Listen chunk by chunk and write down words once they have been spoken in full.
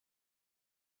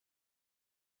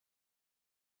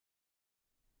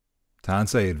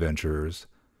Tansei adventurers.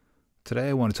 Today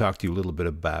I want to talk to you a little bit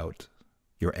about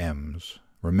your M's,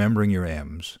 remembering your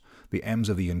M's, the M's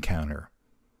of the encounter.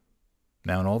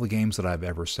 Now, in all the games that I've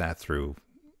ever sat through,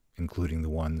 including the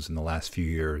ones in the last few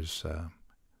years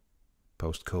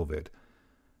post-COVID,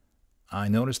 I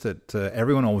noticed that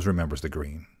everyone always remembers the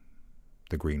green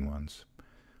ones.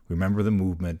 Remember the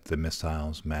movement, the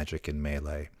missiles, magic, and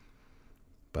melee.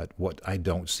 But what I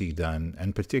don't see done,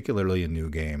 and particularly in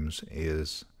new games,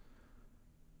 is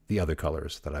the other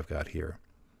colors that I've got here.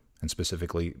 And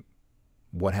specifically,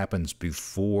 what happens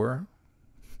before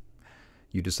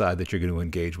you decide that you're going to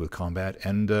engage with combat,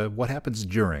 and what happens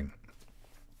during.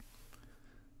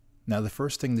 Now, the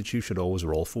first thing that you should always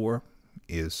roll for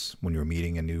is, when you're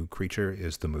meeting a new creature,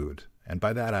 is the mood. And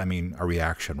by that I mean a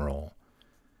reaction roll.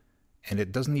 And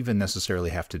it doesn't even necessarily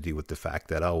have to do with the fact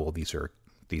that, oh, well, these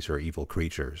are evil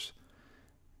creatures.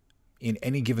 In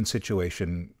any given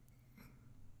situation,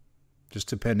 just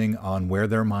depending on where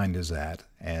their mind is at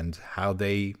and how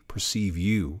they perceive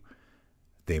you,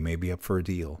 they may be up for a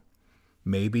deal.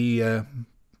 Maybe they're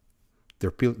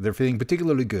feeling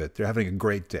particularly good. They're having a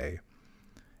great day,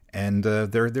 and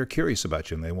they're curious about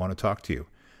you and they want to talk to you.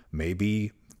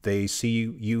 Maybe they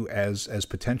see you as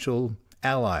potential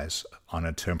allies on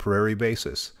a temporary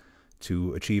basis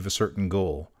to achieve a certain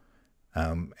goal,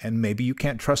 and maybe you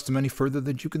can't trust them any further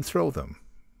than you can throw them.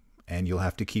 And you'll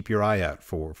have to keep your eye out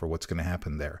for what's going to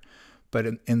happen there. But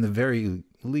in the very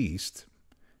least,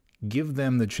 give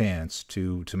them the chance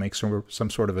to make some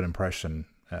sort of an impression.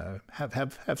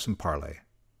 Have some parlay.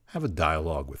 Have a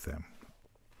dialogue with them.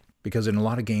 Because in a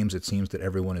lot of games, it seems that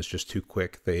everyone is just too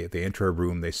quick. They enter a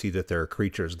room, they see that there are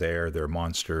creatures there, there are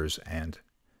monsters, and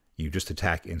you just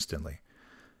attack instantly.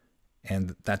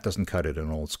 And that doesn't cut it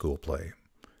in old school play.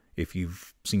 If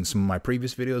you've seen some of my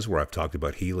previous videos where I've talked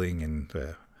about healing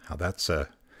and how that's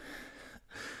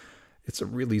it's a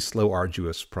really slow,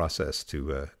 arduous process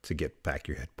to get back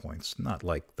your hit points, not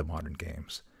like the modern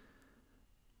games.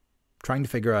 Trying to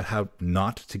figure out how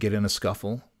not to get in a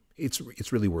scuffle,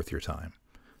 it's really worth your time.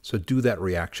 So do that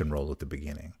reaction roll at the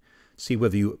beginning. See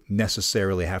whether you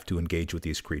necessarily have to engage with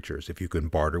these creatures, if you can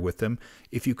barter with them,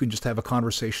 if you can just have a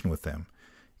conversation with them.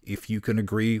 If you can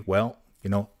agree, well,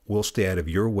 we'll stay out of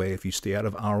your way if you stay out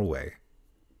of our way.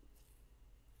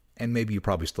 And maybe you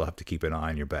probably still have to keep an eye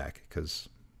on your back, because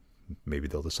maybe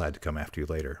they'll decide to come after you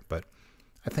later. But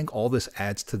I think all this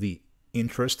adds to the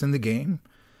interest in the game.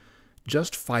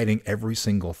 Just fighting every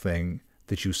single thing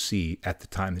that you see at the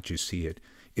time that you see it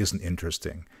isn't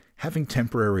interesting. Having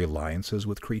temporary alliances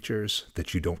with creatures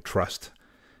that you don't trust,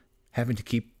 having to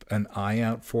keep an eye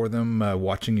out for them,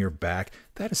 watching your back,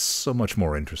 that is so much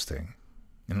more interesting.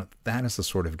 That is the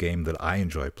sort of game that I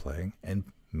enjoy playing, and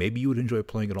maybe you would enjoy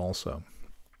playing it also.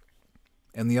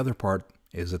 And the other part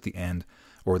is at the end,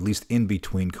 or at least in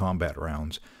between combat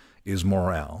rounds, is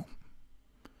morale.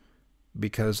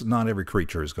 Because not every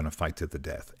creature is going to fight to the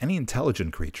death. Any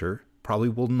intelligent creature probably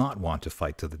will not want to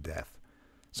fight to the death.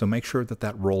 So make sure that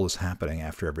that roll is happening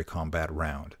after every combat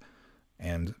round.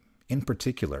 And in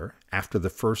particular, after the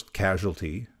first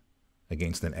casualty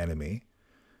against an enemy,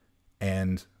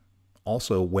 and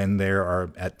also when they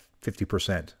are at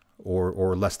 50%.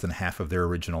 Or less than half of their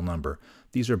original number.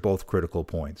 These are both critical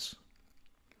points.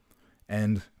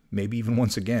 And maybe even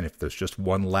once again, if there's just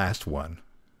one last one.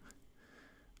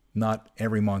 Not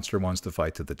every monster wants to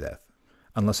fight to the death.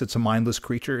 Unless it's a mindless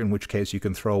creature, in which case you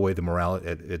can throw away the morale,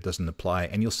 it doesn't apply,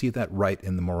 and you'll see that right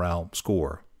in the morale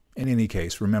score. In any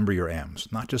case, remember your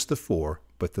M's. Not just the 4,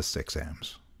 but the 6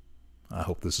 M's. I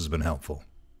hope this has been helpful.